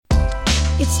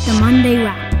It's the Monday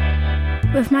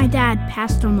Wrap with my dad,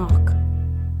 Pastor Mark.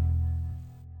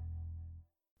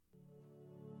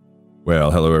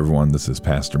 Well, hello everyone, this is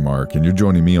Pastor Mark, and you're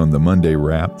joining me on the Monday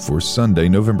Wrap for Sunday,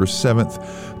 November 7th,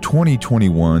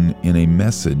 2021, in a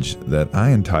message that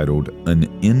I entitled An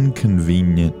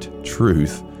Inconvenient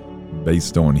Truth,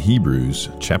 based on Hebrews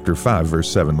chapter 5,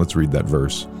 verse 7. Let's read that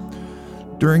verse.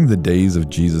 During the days of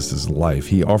Jesus' life,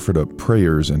 he offered up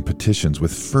prayers and petitions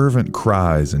with fervent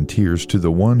cries and tears to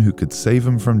the one who could save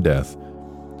him from death,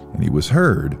 and he was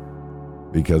heard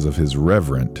because of his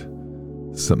reverent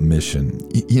submission.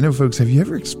 You know, folks, have you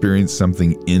ever experienced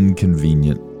something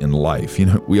inconvenient in life? You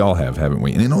know, we all have, haven't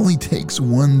we? And it only takes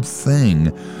one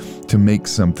thing to make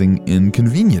something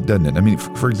inconvenient, doesn't it? I mean,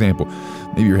 for example,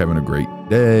 maybe you're having a great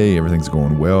day, everything's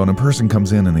going well, and a person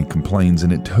comes in and he complains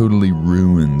and it totally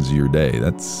ruins your day.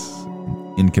 That's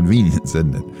inconvenience,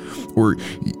 isn't it? Or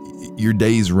your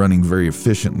day's running very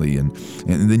efficiently and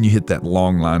then you hit that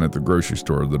long line at the grocery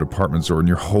store or the department store and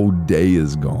your whole day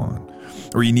is gone.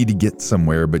 Or you need to get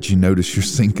somewhere, but you notice your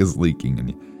sink is leaking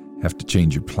and you have to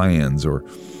change your plans. Or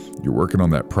you're working on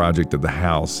that project at the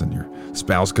house and your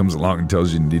spouse comes along and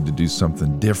tells you need to do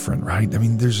something different, right? I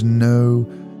mean, there's no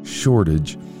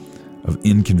shortage of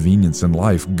inconvenience in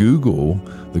life.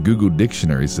 The Google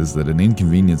Dictionary says that an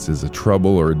inconvenience is a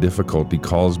trouble or a difficulty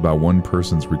caused by one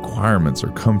person's requirements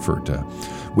or comfort.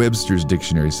 Webster's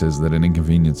Dictionary says that an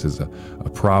inconvenience is a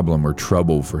problem or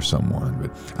trouble for someone.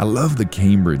 But I love the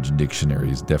Cambridge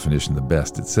Dictionary's definition the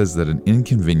best. It says that an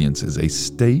inconvenience is a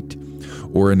state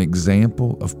or an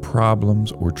example of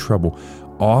problems or trouble,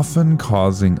 often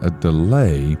causing a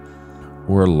delay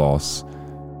or a loss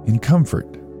in comfort.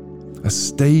 A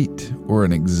state or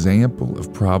an example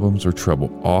of problems or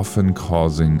trouble, often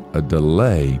causing a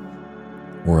delay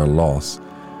or a loss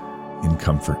in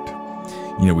comfort.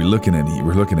 You know, we're looking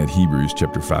at Hebrews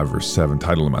chapter 5, verse 7.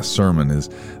 Title of my sermon is,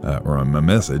 or my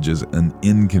message is, An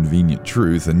Inconvenient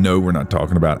Truth. And no, we're not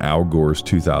talking about Al Gore's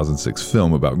 2006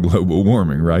 film about global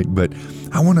warming, right? But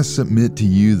I want to submit to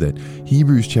you that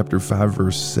Hebrews chapter 5,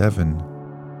 verse 7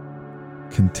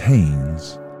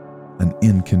 contains an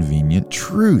inconvenient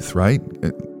truth, right?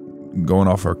 Going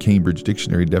off our Cambridge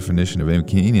Dictionary definition of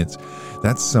inconvenience,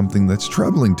 that's something that's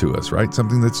troubling to us, right?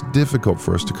 Something that's difficult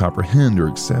for us to comprehend or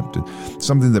accept, and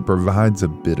something that provides a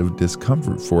bit of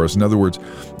discomfort for us. In other words,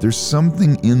 there's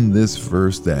something in this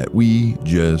verse that we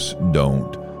just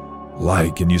don't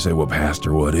like. And you say, well,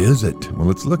 Pastor, what is it? Well,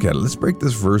 let's look at it. Let's break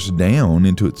this verse down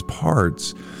into its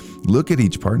parts. Look at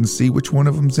each part and see which one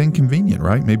of them is inconvenient,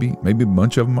 right? Maybe a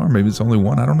bunch of them are. Maybe it's only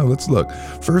one. I don't know. Let's look.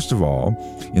 First of all,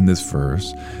 in this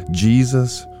verse,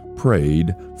 Jesus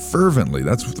prayed fervently.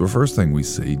 That's the first thing we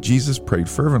see. Jesus prayed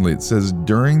fervently. It says,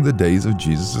 during the days of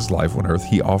Jesus' life on earth,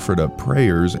 he offered up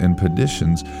prayers and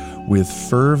petitions with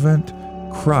fervent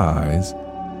cries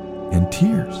and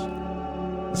tears.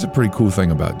 That's a pretty cool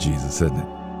thing about Jesus, isn't it?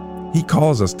 He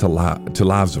calls us to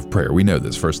lives of prayer. We know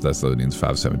this. 1 Thessalonians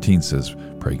 5:17 says,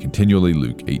 pray continually.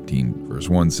 Luke 18 verse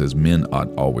 1 says, men ought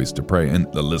always to pray.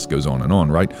 And the list goes on,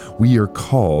 right? We are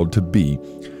called to be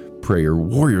prayer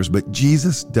warriors. But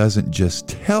Jesus doesn't just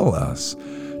tell us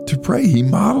to pray. He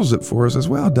models it for us as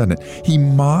well, doesn't it? He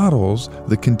models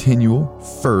the continual,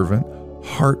 fervent,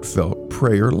 heartfelt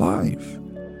prayer life.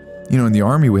 You know, in the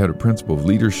Army, we had a principle of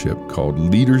leadership called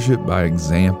leadership by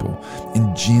example.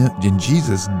 And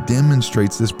Jesus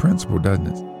demonstrates this principle,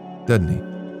 doesn't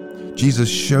he? Jesus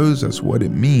shows us what it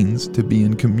means to be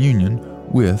in communion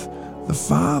with the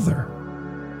Father.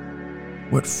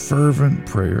 What fervent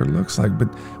prayer looks like. But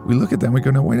we look at that and we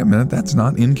go, no, wait a minute, that's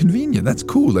not inconvenient. That's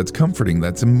cool, that's comforting,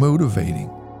 that's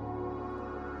motivating.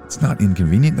 It's not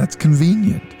inconvenient, that's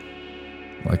convenient.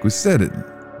 Like we said,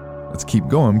 let's keep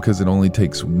going because it only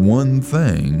takes one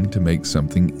thing to make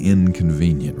something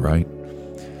inconvenient, right?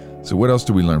 So what else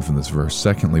do we learn from this verse?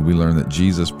 Secondly, we learn that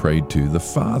Jesus prayed to the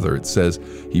Father. It says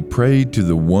he prayed to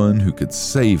the one who could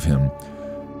save him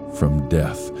from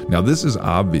death. Now, this is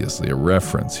obviously a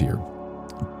reference here.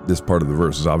 This part of the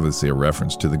verse is obviously a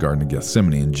reference to the Garden of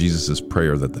Gethsemane and Jesus'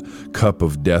 prayer that the cup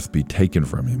of death be taken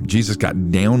from him. Jesus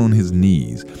got down on his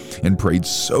knees and prayed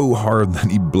so hard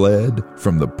that he bled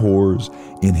from the pores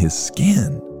in his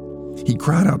skin. He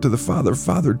cried out to the Father,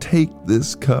 Father, take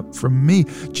this cup from me.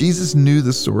 Jesus knew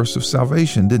the source of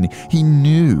salvation, didn't he? He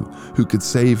knew who could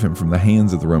save him from the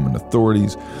hands of the Roman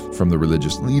authorities, from the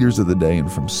religious leaders of the day,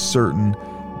 and from certain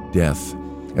death.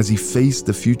 As he faced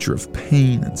the future of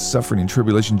pain and suffering and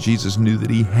tribulation, Jesus knew that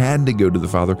he had to go to the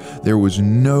Father. There was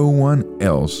no one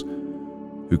else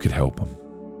who could help him.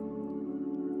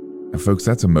 And folks,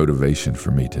 that's a motivation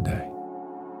for me today.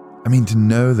 I mean, to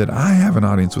know that I have an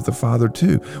audience with the Father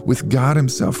too, with God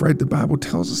himself, right? The Bible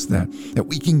tells us that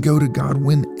we can go to God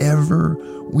whenever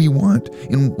we want,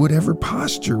 in whatever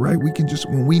posture, right? We can just,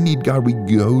 when we need God, we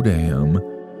go to him.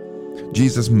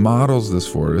 Jesus models this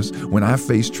for us. When I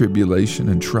face tribulation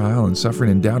and trial and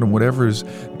suffering and doubt and whatever is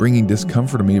bringing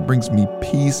discomfort to me, it brings me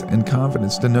peace and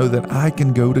confidence to know that I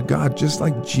can go to God just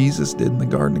like Jesus did in the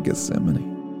Garden of Gethsemane.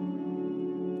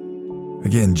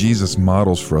 Again, Jesus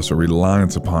models for us a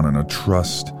reliance upon and a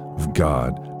trust of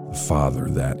God, the Father,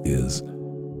 that is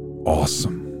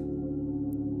awesome.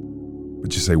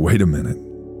 But you say, wait a minute,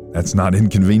 that's not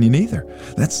inconvenient either.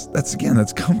 That's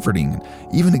comforting and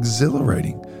even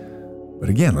exhilarating. But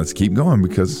again, let's keep going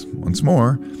because, once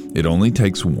more, it only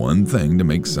takes one thing to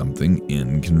make something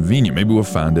inconvenient. Maybe we'll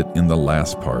find it in the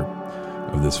last part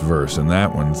of this verse. And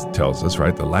that one tells us,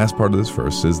 right, the last part of this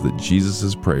verse says that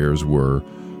Jesus' prayers were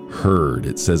heard.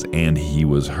 It says, and he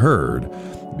was heard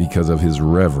because of his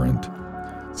reverent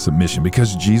submission.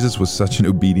 Because Jesus was such an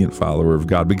obedient follower of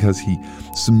God, because he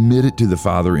submitted to the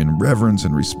Father in reverence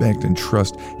and respect and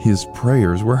trust, his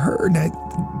prayers were heard.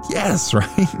 Yes, right?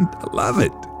 I love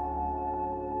it.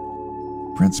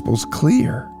 Principle's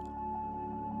clear.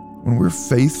 When we're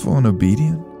faithful and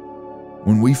obedient,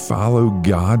 when we follow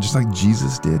God just like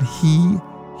Jesus did, he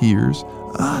hears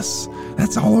us.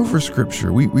 That's all over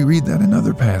Scripture. We read that in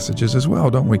other passages as well,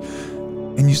 don't we?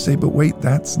 And you say, but wait,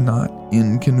 that's not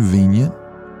inconvenient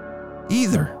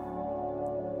either.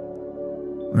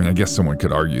 I mean, I guess someone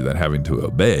could argue that having to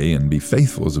obey and be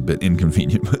faithful is a bit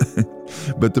inconvenient,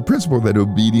 but the principle that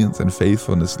obedience and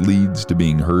faithfulness leads to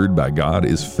being heard by God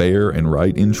is fair and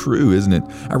right and true, isn't it?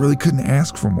 I really couldn't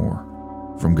ask for more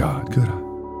from God, could I?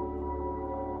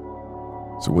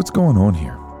 So what's going on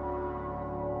here?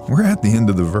 We're at the end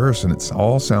of the verse, and it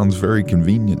all sounds very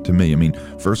convenient to me. I mean,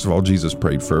 first of all, Jesus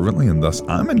prayed fervently, and thus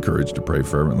I'm encouraged to pray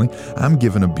fervently. I'm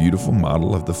given a beautiful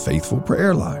model of the faithful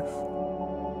prayer life.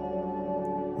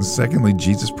 Secondly,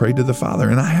 Jesus prayed to the Father,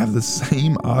 and I have the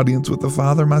same audience with the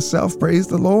Father myself. Praise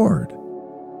the Lord.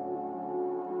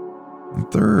 And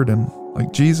third, and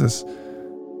like Jesus,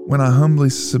 when I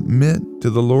humbly submit to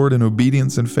the Lord in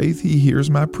obedience and faith, he hears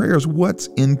my prayers. What's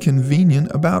inconvenient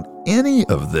about any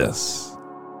of this?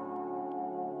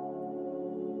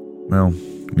 Well,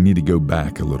 we need to go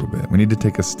back a little bit. We need to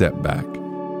take a step back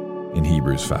in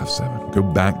Hebrews 5:7. Go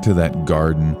back to that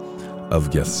Garden of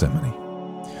Gethsemane.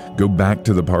 Go back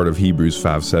to the part of Hebrews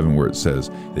 5:7 where it says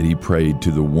that he prayed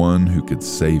to the one who could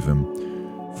save him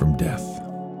from death.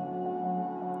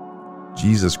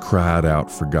 Jesus cried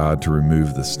out for God to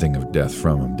remove the sting of death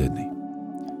from him, didn't he?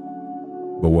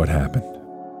 But what happened?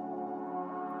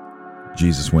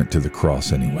 Jesus went to the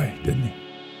cross anyway, didn't he?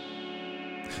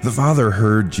 The Father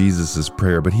heard Jesus'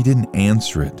 prayer, but he didn't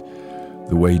answer it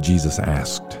the way Jesus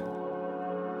asked.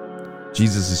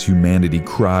 Jesus' humanity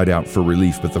cried out for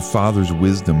relief, but the Father's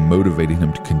wisdom motivated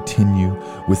him to continue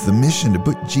with the mission to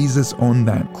put Jesus on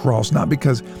that cross, not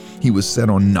because he was set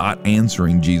on not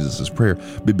answering Jesus' prayer,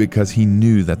 but because he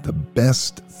knew that the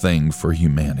best thing for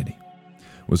humanity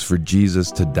was for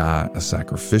Jesus to die a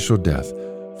sacrificial death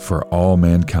for all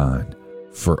mankind,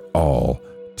 for all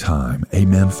time.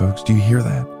 Amen, folks? Do you hear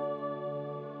that?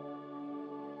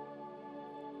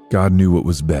 God knew what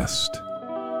was best.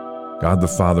 God the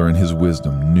Father in his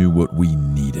wisdom knew what we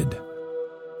needed.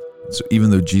 So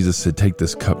even though Jesus said, take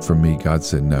this cup from me, God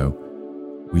said, no,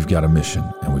 we've got a mission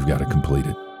and we've got to complete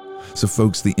it. So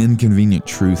folks, the inconvenient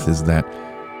truth is that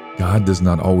God does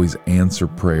not always answer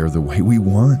prayer the way we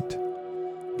want.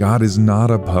 God is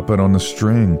not a puppet on a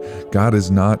string. God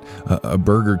is not a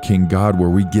Burger King God where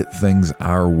we get things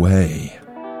our way.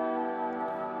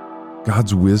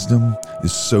 God's wisdom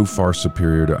is so far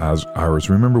superior to ours.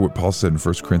 Remember what Paul said in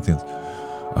 1 Corinthians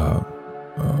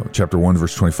chapter 1,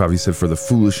 verse 25. He said, for the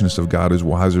foolishness of God is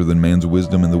wiser than man's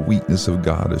wisdom, and the weakness of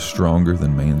God is stronger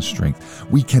than man's strength.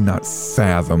 We cannot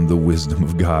fathom the wisdom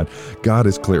of God. God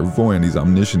is clairvoyant. He's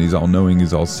omniscient. He's all-knowing.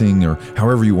 He's all-seeing, or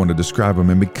however you want to describe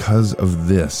him. And because of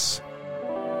this,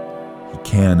 he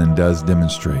can and does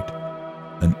demonstrate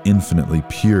an infinitely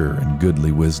pure and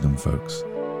goodly wisdom, folks.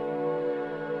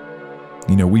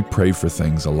 You know, we pray for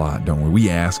things a lot, don't we? We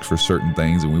ask for certain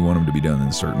things and we want them to be done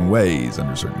in certain ways,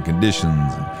 under certain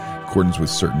conditions, in accordance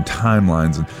with certain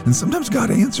timelines. And sometimes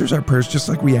God answers our prayers just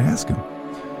like we ask him.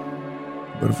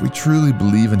 But if we truly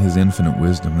believe in his infinite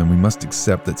wisdom, then we must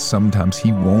accept that sometimes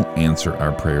he won't answer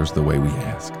our prayers the way we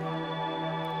ask.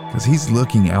 Because he's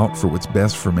looking out for what's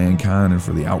best for mankind and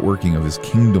for the outworking of his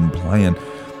kingdom plan.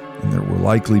 And there will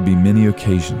likely be many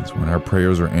occasions when our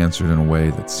prayers are answered in a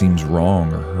way that seems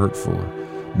wrong or hurtful or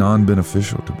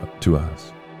non-beneficial to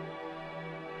us.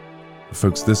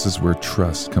 Folks, this is where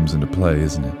trust comes into play,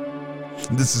 isn't it?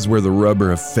 This is where the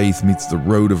rubber of faith meets the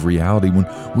road of reality. When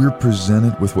we're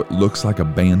presented with what looks like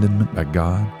abandonment by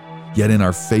God, yet in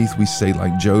our faith we say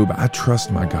like Job, I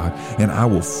trust my God and I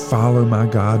will follow my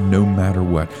God no matter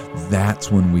what.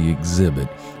 That's when we exhibit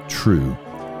true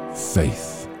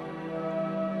faith.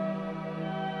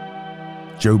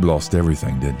 Job lost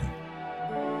everything, didn't he?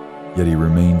 Yet he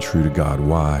remained true to God.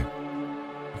 Why?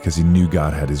 Because he knew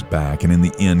God had his back. And in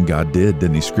the end, God did,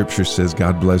 didn't he? Scripture says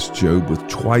God blessed Job with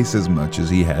twice as much as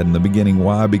he had in the beginning.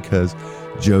 Why? Because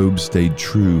Job stayed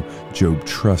true. Job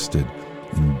trusted,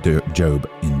 and Job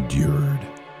endured.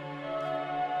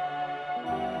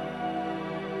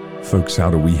 Folks,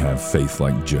 how do we have faith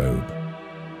like Job?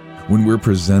 When we're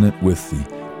presented with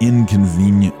the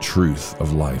inconvenient truth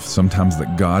of life, sometimes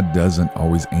that God doesn't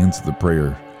always answer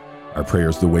our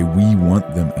prayers the way we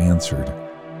want them answered.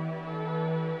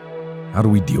 How do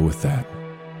we deal with that?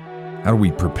 How do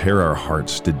we prepare our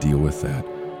hearts to deal with that?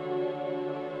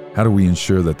 How do we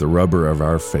ensure that the rubber of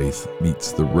our faith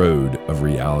meets the road of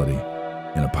reality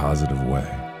in a positive way?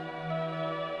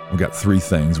 We've got 3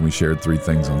 things. We shared 3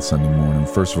 things on Sunday morning.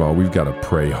 First of all, we've got to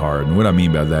pray hard. And what I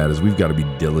mean by that is we've got to be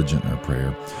diligent in our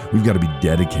prayer. We've got to be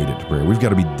dedicated to prayer. We've got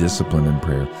to be disciplined in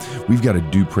prayer. We've got to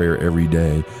do prayer every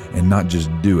day and not just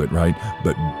do it, right?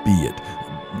 But be it.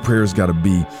 Prayer's got to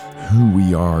be who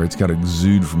we are. It's got to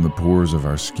exude from the pores of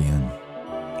our skin.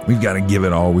 We've got to give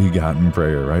it all we got in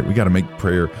prayer, right? We got to make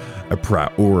prayer a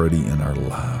priority in our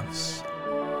lives.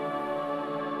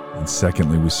 And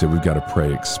secondly, we said we've got to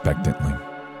pray expectantly.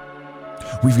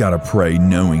 We've got to pray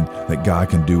knowing that God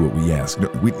can do what we ask.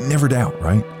 We never doubt,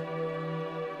 right?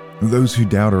 Those who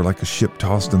doubt are like a ship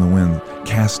tossed in the wind,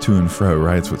 cast to and fro,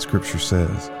 right? It's what Scripture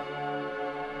says.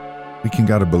 We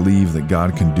got to believe that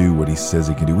God can do what he says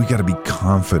he can do. We got to be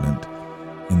confident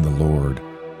in the Lord.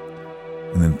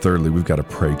 And then thirdly, we've got to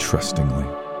pray trustingly.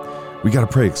 We got to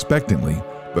pray expectantly,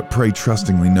 but pray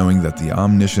trustingly, knowing that the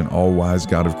omniscient, all-wise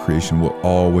God of creation will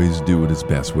always do what is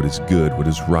best, what is good, what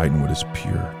is right, and what is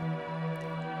pure.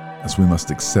 Thus we must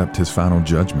accept his final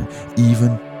judgment,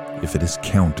 even if it is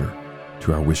counter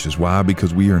to our wishes. Why?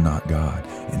 Because we are not God,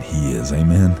 and he is.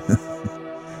 Amen.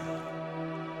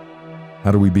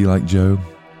 How do we be like Job?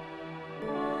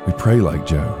 We pray like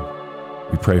Job.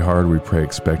 We pray hard, we pray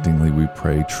expectingly, we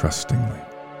pray trustingly.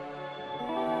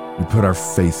 We put our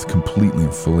faith completely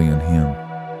and fully in him.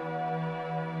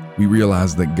 We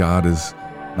realize that God is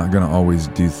not going to always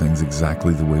do things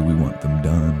exactly the way we want them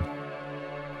done.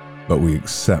 But we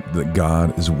accept that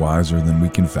God is wiser than we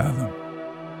can fathom.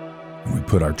 And we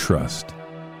put our trust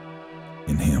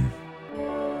in him.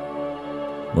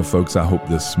 Well, folks, I hope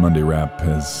this Monday wrap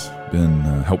has been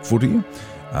helpful to you.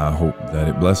 I hope that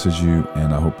it blesses you,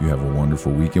 and I hope you have a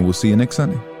wonderful week. And we'll see you next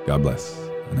Sunday. God bless.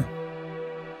 Bye now.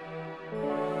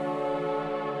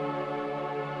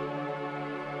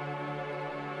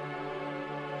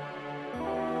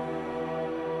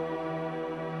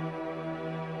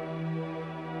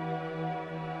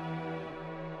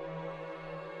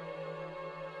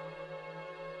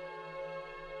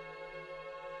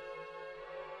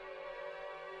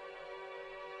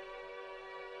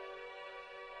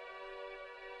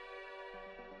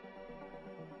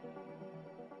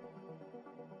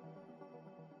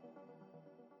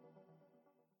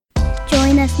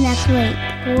 Join us next week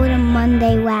for the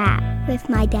Monday Wrap with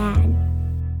my dad.